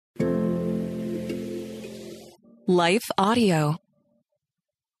Life Audio.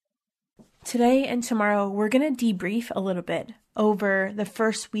 Today and tomorrow, we're going to debrief a little bit over the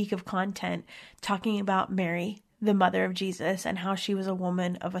first week of content talking about Mary, the mother of Jesus, and how she was a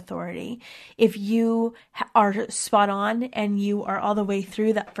woman of authority. If you are spot on and you are all the way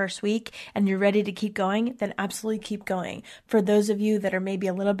through that first week and you're ready to keep going, then absolutely keep going. For those of you that are maybe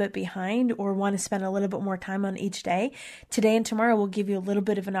a little bit behind or want to spend a little bit more time on each day, today and tomorrow will give you a little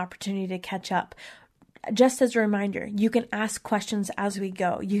bit of an opportunity to catch up. Just as a reminder, you can ask questions as we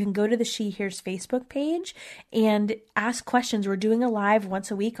go. You can go to the She Hears Facebook page and ask questions. We're doing a live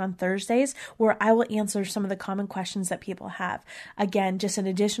once a week on Thursdays where I will answer some of the common questions that people have. Again, just an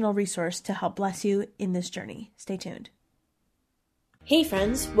additional resource to help bless you in this journey. Stay tuned. Hey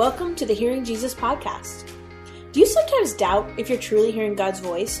friends, welcome to the Hearing Jesus podcast. Do you sometimes doubt if you're truly hearing God's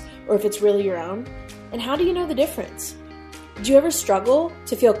voice or if it's really your own? And how do you know the difference? Do you ever struggle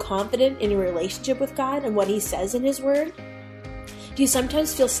to feel confident in your relationship with God and what He says in His Word? Do you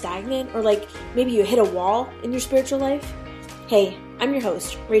sometimes feel stagnant or like maybe you hit a wall in your spiritual life? Hey, I'm your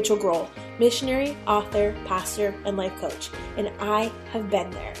host, Rachel Grohl, missionary, author, pastor, and life coach, and I have been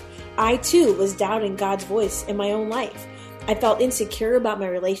there. I too was doubting God's voice in my own life. I felt insecure about my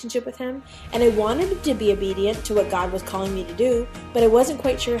relationship with Him, and I wanted to be obedient to what God was calling me to do, but I wasn't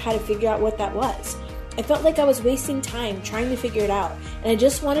quite sure how to figure out what that was. I felt like I was wasting time trying to figure it out, and I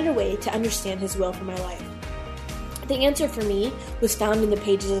just wanted a way to understand His will for my life. The answer for me was found in the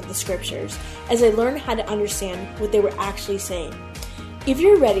pages of the scriptures, as I learned how to understand what they were actually saying. If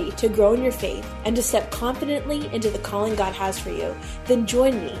you're ready to grow in your faith and to step confidently into the calling God has for you, then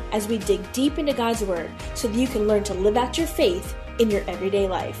join me as we dig deep into God's Word so that you can learn to live out your faith in your everyday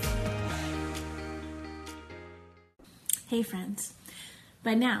life. Hey friends,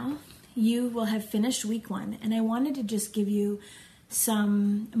 by now, you will have finished week 1, and I wanted to just give you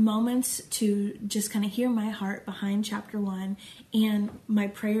some moments to just kind of hear my heart behind chapter 1 and my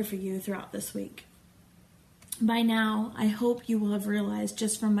prayer for you throughout this week. By now, I hope you will have realized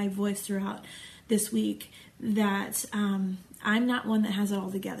just from my voice throughout this week that I'm not one that has it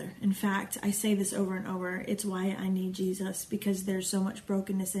all together. In fact, I say this over and over. It's why I need Jesus, because there's so much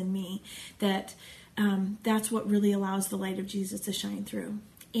brokenness in me that that's what really allows the light of Jesus to shine through.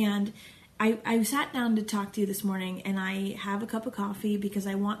 And I sat down to talk to you this morning, and I have a cup of coffee because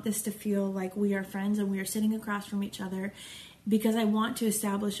I want this to feel like we are friends and we are sitting across from each other, because I want to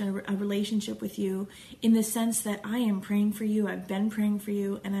establish a relationship with you in the sense that I am praying for you, I've been praying for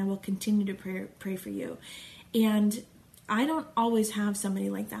you, and I will continue to pray for you. And I don't always have somebody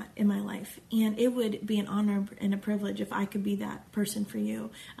like that in my life, and it would be an honor and a privilege if I could be that person for you.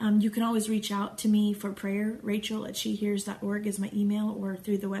 You can always reach out to me for prayer. Rachel@shehears.org is my email, or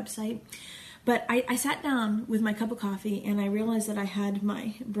through the website. But I sat down with my cup of coffee, and I realized that I had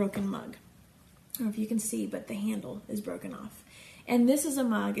my broken mug. I don't know if you can see, but the handle is broken off. And this is a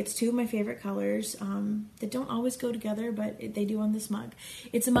mug. It's two of my favorite colors that don't always go together, but they do on this mug.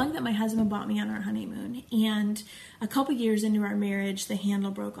 It's a mug that my husband bought me on our honeymoon. And a couple years into our marriage, the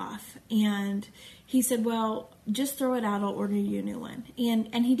handle broke off. And he said, well, just throw it out. I'll order you a new one.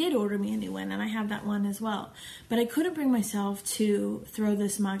 And he did order me a new one, and I have that one as well. But I couldn't bring myself to throw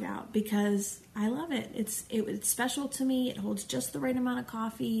this mug out because I love it. It's special to me. It holds just the right amount of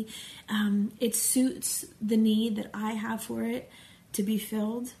coffee. It suits the need that I have for it to be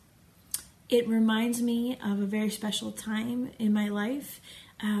filled. It reminds me of a very special time in my life.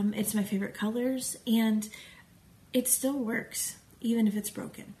 It's my favorite colors, and it still works, even if it's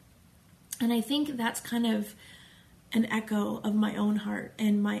broken. And I think that's kind of an echo of my own heart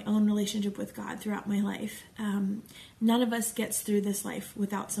and my own relationship with God throughout my life. None of us gets through this life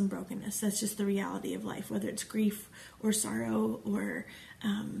without some brokenness. That's just the reality of life, whether it's grief or sorrow or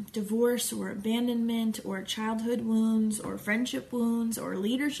divorce or abandonment or childhood wounds or friendship wounds or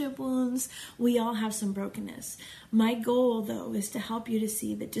leadership wounds. We all have some brokenness. My goal, though, is to help you to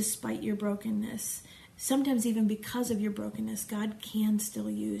see that despite your brokenness, sometimes even because of your brokenness, God can still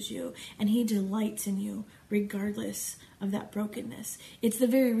use you, and He delights in you regardless of that brokenness. It's the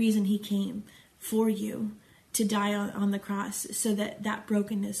very reason He came for you to die on the cross so that that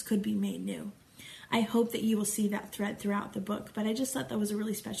brokenness could be made new. I hope that you will see that thread throughout the book, but I just thought that was a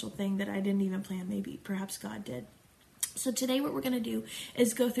really special thing that I didn't even plan. Perhaps God did. So today what we're going to do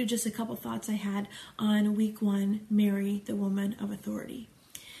is go through just a couple thoughts I had on week 1, Mary, the woman of authority.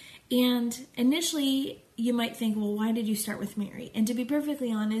 And initially, you might think, well, why did you start with Mary? And to be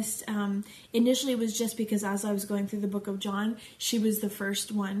perfectly honest, initially it was just because as I was going through the book of John, she was the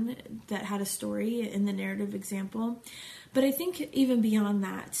first one that had a story in the narrative example. But I think even beyond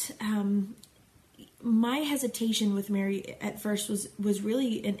that, my hesitation with Mary at first was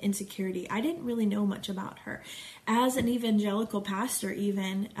really an insecurity. I didn't really know much about her. As an evangelical pastor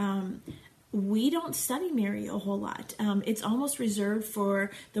even, we don't study Mary a whole lot. It's almost reserved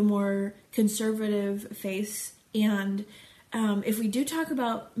for the more conservative faiths. And if we do talk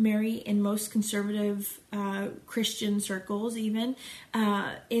about Mary in most conservative Christian circles even,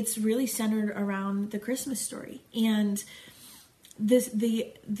 it's really centered around the Christmas story. And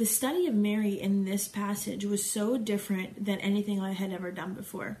the study of Mary in this passage was so different than anything I had ever done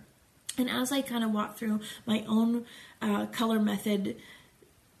before. And as I kind of walked through my own color method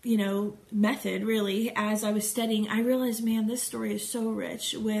really, as I was studying, I realized, man, this story is so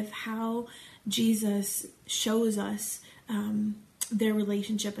rich with how Jesus shows us their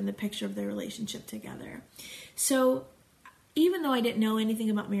relationship and the picture of their relationship together. So even though I didn't know anything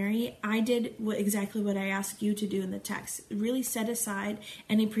about Mary, I did exactly what I asked you to do in the text. Really set aside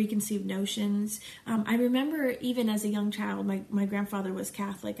any preconceived notions. I remember even as a young child, my grandfather was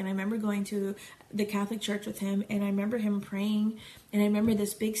Catholic, and I remember going to the Catholic church with him, and I remember him praying, and I remember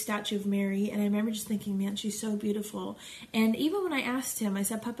this big statue of Mary, and I remember just thinking, man, she's so beautiful. And even when I asked him, I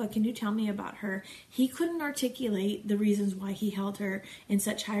said, Papa, can you tell me about her? He couldn't articulate the reasons why he held her in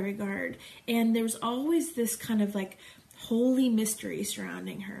such high regard. And there was always this kind of like holy mystery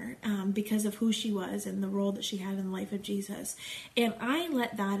surrounding her because of who she was and the role that she had in the life of Jesus. And I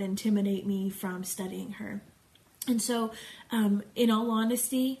let that intimidate me from studying her. And so, in all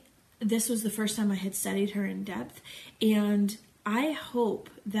honesty, this was the first time I had studied her in depth. And I hope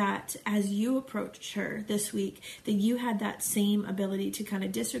that as you approached her this week, that you had that same ability to kind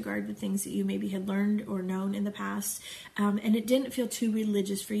of disregard the things that you maybe had learned or known in the past. And it didn't feel too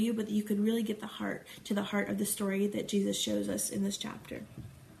religious for you, but that you could really get to the heart of the story that Jesus shows us in this chapter.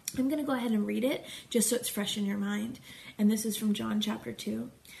 I'm going to go ahead and read it just so it's fresh in your mind. And this is from John chapter 2.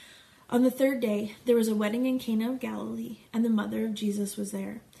 On the third day, there was a wedding in Cana of Galilee, and the mother of Jesus was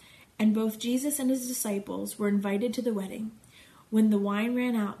there. And both Jesus and his disciples were invited to the wedding. When the wine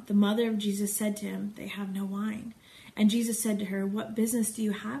ran out, the mother of Jesus said to him, "They have no wine." And Jesus said to her, "What business do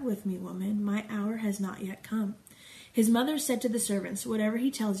you have with me, woman? My hour has not yet come." His mother said to the servants, "Whatever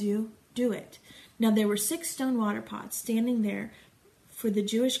he tells you, do it." Now there were 6 stone water pots standing there for the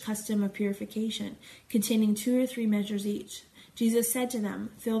Jewish custom of purification, containing 2 or 3 measures each. Jesus said to them,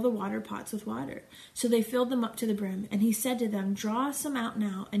 "Fill the water pots with water." So they filled them up to the brim. And he said to them, "Draw some out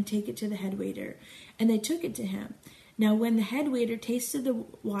now and take it to the head waiter." And they took it to him. Now when the head waiter tasted the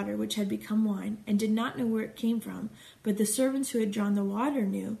water which had become wine, and did not know where it came from, but the servants who had drawn the water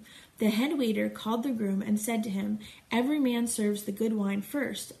knew, the head waiter called the groom and said to him, "Every man serves the good wine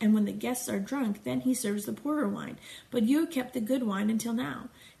first, and when the guests are drunk, then he serves the poorer wine. But you have kept the good wine until now."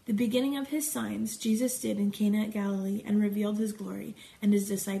 The beginning of his signs Jesus did in Cana at Galilee, and revealed his glory, and his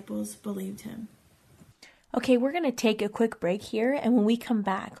disciples believed him. Okay, we're going to take a quick break here, and when we come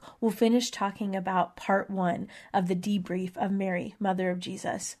back, we'll finish talking about part 1 of the debrief of Mary, Mother of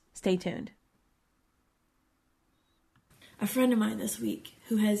Jesus. Stay tuned. A friend of mine this week,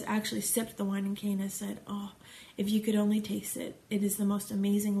 who has actually sipped the wine in Cana, said, "Oh, if you could only taste it, it is the most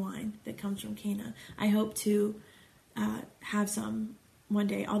amazing wine that comes from Cana." I hope to have some one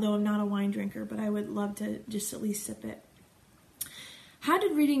day, although I'm not a wine drinker, but I would love to just at least sip it. How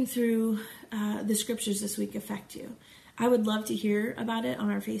did reading through the scriptures this week affect you? I would love to hear about it on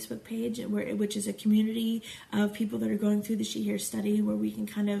our Facebook page, which is a community of people that are going through the She Hears study, where we can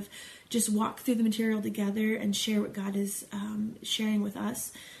kind of just walk through the material together and share what God is sharing with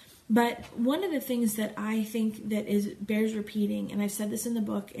us. But one of the things that I think that bears repeating, and I've said this in the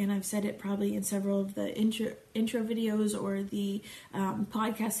book, and I've said it probably in several of the intro videos or the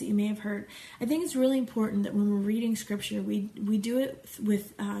podcasts that you may have heard, I think it's really important that when we're reading scripture, we do it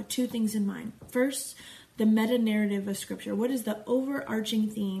with 2 things in mind. First, the meta-narrative of scripture. What is the overarching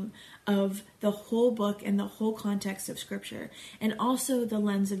theme of the whole book and the whole context of scripture? And also the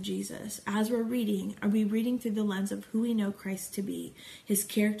lens of Jesus. As we're reading, are we reading through the lens of who we know Christ to be, his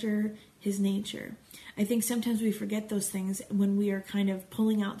character, his nature? I think sometimes we forget those things when we are kind of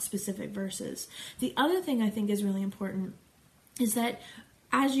pulling out specific verses. The other thing I think is really important is that,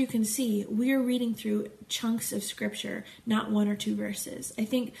 as you can see, we are reading through chunks of scripture, not 1 or 2 verses. I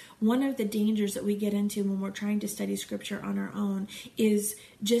think one of the dangers that we get into when we're trying to study scripture on our own is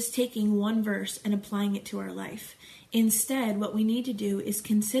just taking 1 verse and applying it to our life. Instead, what we need to do is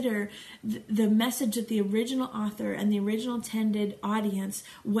consider the message that the original author and the original intended audience,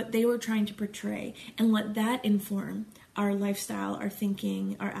 what they were trying to portray, and let that inform our lifestyle, our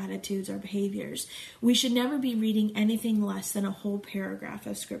thinking, our attitudes, our behaviors. We should never be reading anything less than a whole paragraph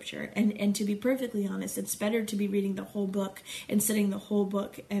of scripture. And to be perfectly honest, it's better to be reading the whole book and studying the whole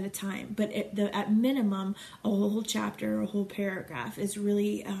book at a time. But at minimum, a whole chapter or a whole paragraph is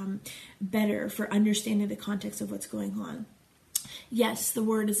really better for understanding the context of what's going on. Yes, the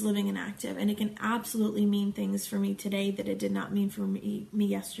word is living and active, and it can absolutely mean things for me today that it did not mean for me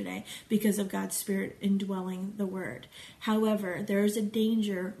yesterday because of God's Spirit indwelling the word. However, there is a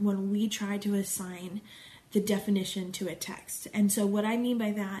danger when we try to assign the definition to a text. And so what I mean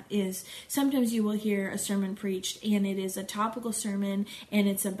by that is sometimes you will hear a sermon preached and it is a topical sermon and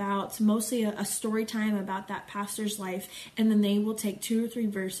it's about mostly a story time about that pastor's life, and then they will take 2 or 3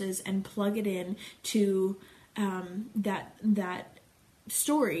 verses and plug it in to that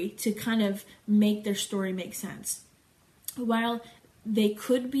story to kind of make their story make sense. While they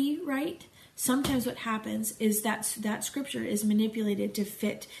could be right, sometimes what happens is that scripture is manipulated to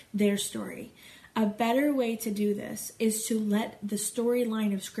fit their story. A better way to do this is to let the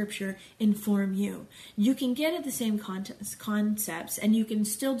storyline of scripture inform you. You can get at the same concepts and you can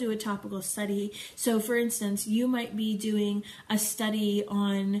still do a topical study. So for instance, you might be doing a study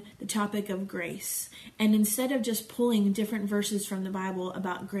on the topic of grace. And instead of just pulling different verses from the Bible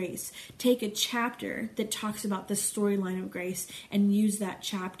about grace, take a chapter that talks about the storyline of grace and use that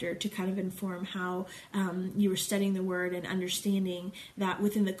chapter to kind of inform how you were studying the word and understanding that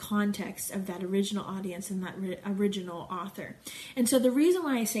within the context of that original audience and that original author. And so the reason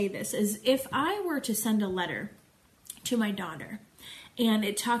why I say this is if I were to send a letter to my daughter and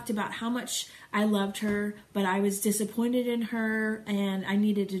it talked about how much I loved her, but I was disappointed in her and I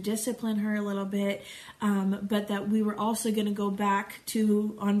needed to discipline her a little bit, but that we were also going to go back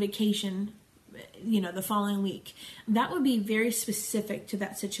on vacation, the following week, that would be very specific to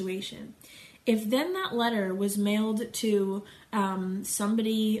that situation. If then that letter was mailed to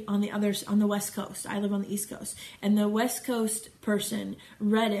somebody on the West Coast, I live on the East Coast, and the West Coast person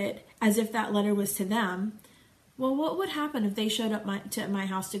read it as if that letter was to them, well, what would happen if they showed up to my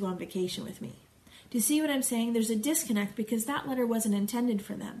house to go on vacation with me? Do you see what I'm saying? There's a disconnect because that letter wasn't intended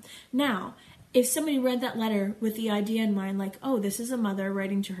for them. Now, if somebody read that letter with the idea in mind, like, oh, this is a mother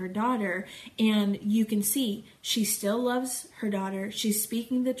writing to her daughter, and you can see she still loves her daughter. She's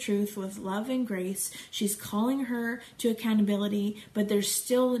speaking the truth with love and grace. She's calling her to accountability, but there's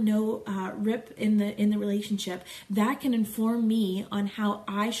still no rip in the relationship. That can inform me on how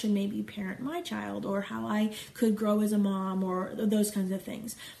I should maybe parent my child or how I could grow as a mom or those kinds of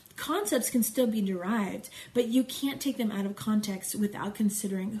things. Concepts can still be derived, but you can't take them out of context without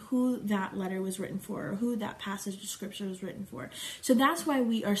considering who that letter was written for or who that passage of scripture was written for. So that's why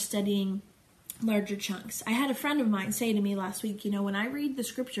we are studying larger chunks. I had a friend of mine say to me last week, when I read the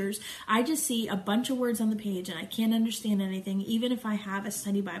scriptures, I just see a bunch of words on the page and I can't understand anything, even if I have a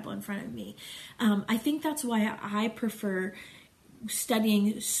study Bible in front of me. I think that's why I prefer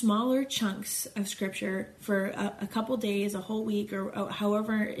studying smaller chunks of scripture for a couple days, a whole week, or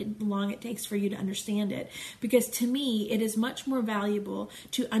however long it takes for you to understand it. Because to me, it is much more valuable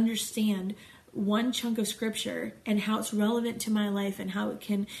to understand one chunk of scripture and how it's relevant to my life and how it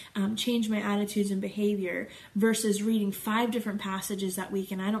can change my attitudes and behavior versus reading 5 different passages that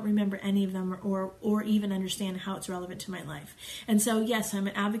week and I don't remember any of them or even understand how it's relevant to my life. And so yes, I'm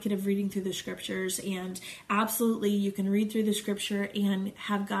an advocate of reading through the scriptures, and absolutely you can read through the scripture and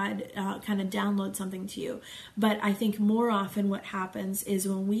have God kind of download something to you. But I think more often what happens is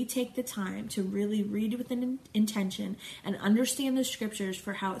when we take the time to really read with an intention and understand the scriptures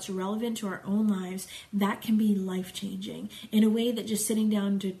for how it's relevant to our own lives, that can be life-changing in a way that just sitting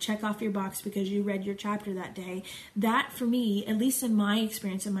down to check off your box because you read your chapter that day, that for me, at least in my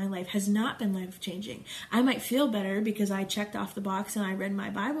experience in my life, has not been life-changing. I might feel better because I checked off the box and I read my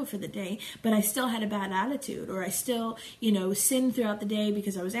Bible for the day, but I still had a bad attitude, or I still, sinned throughout the day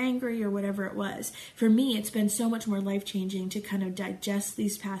because I was angry or whatever it was. For me, it's been so much more life-changing to kind of digest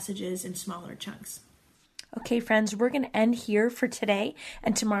these passages in smaller chunks. Okay, friends, we're going to end here for today,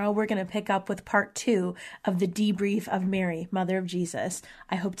 and tomorrow we're going to pick up with part 2 of the debrief of Mary, Mother of Jesus.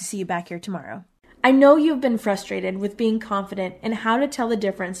 I hope to see you back here tomorrow. I know you've been frustrated with being confident in how to tell the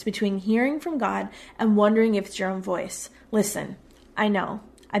difference between hearing from God and wondering if it's your own voice. Listen, I know.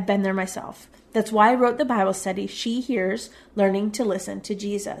 I've been there myself. That's why I wrote the Bible study, She Hears, Learning to Listen to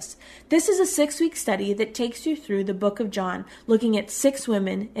Jesus. This is a 6-week study that takes you through the book of John, looking at 6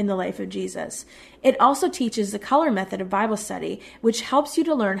 women in the life of Jesus. It also teaches the color method of Bible study, which helps you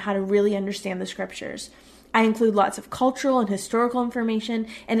to learn how to really understand the scriptures. I include lots of cultural and historical information,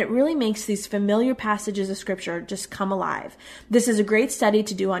 and it really makes these familiar passages of scripture just come alive. This is a great study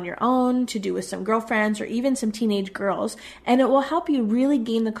to do on your own, to do with some girlfriends, or even some teenage girls, and it will help you really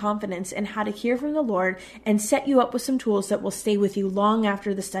gain the confidence in how to hear from the Lord and set you up with some tools that will stay with you long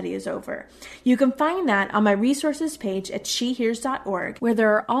after the study is over. You can find that on my resources page at shehears.org, where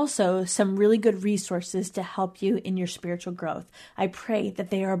there are also some really good resources to help you in your spiritual growth. I pray that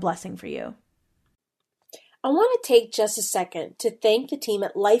they are a blessing for you. I want to take just a second to thank the team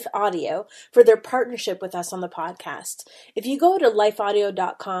at Life Audio for their partnership with us on the podcast. If you go to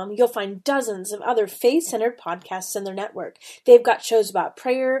lifeaudio.com, you'll find dozens of other faith-centered podcasts in their network. They've got shows about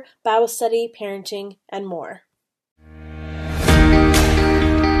prayer, Bible study, parenting, and more.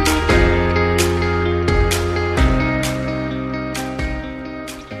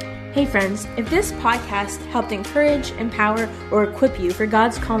 Hey friends, if this podcast helped encourage, empower, or equip you for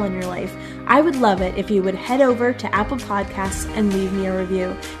God's call in your life, I would love it if you would head over to Apple Podcasts and leave me a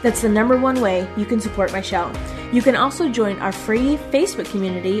review. That's the #1 way you can support my show. You can also join our free Facebook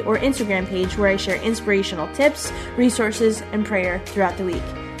community or Instagram page where I share inspirational tips, resources, and prayer throughout the week.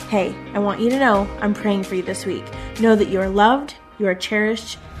 Hey, I want you to know I'm praying for you this week. Know that you are loved, you are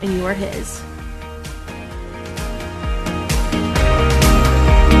cherished, and you are His.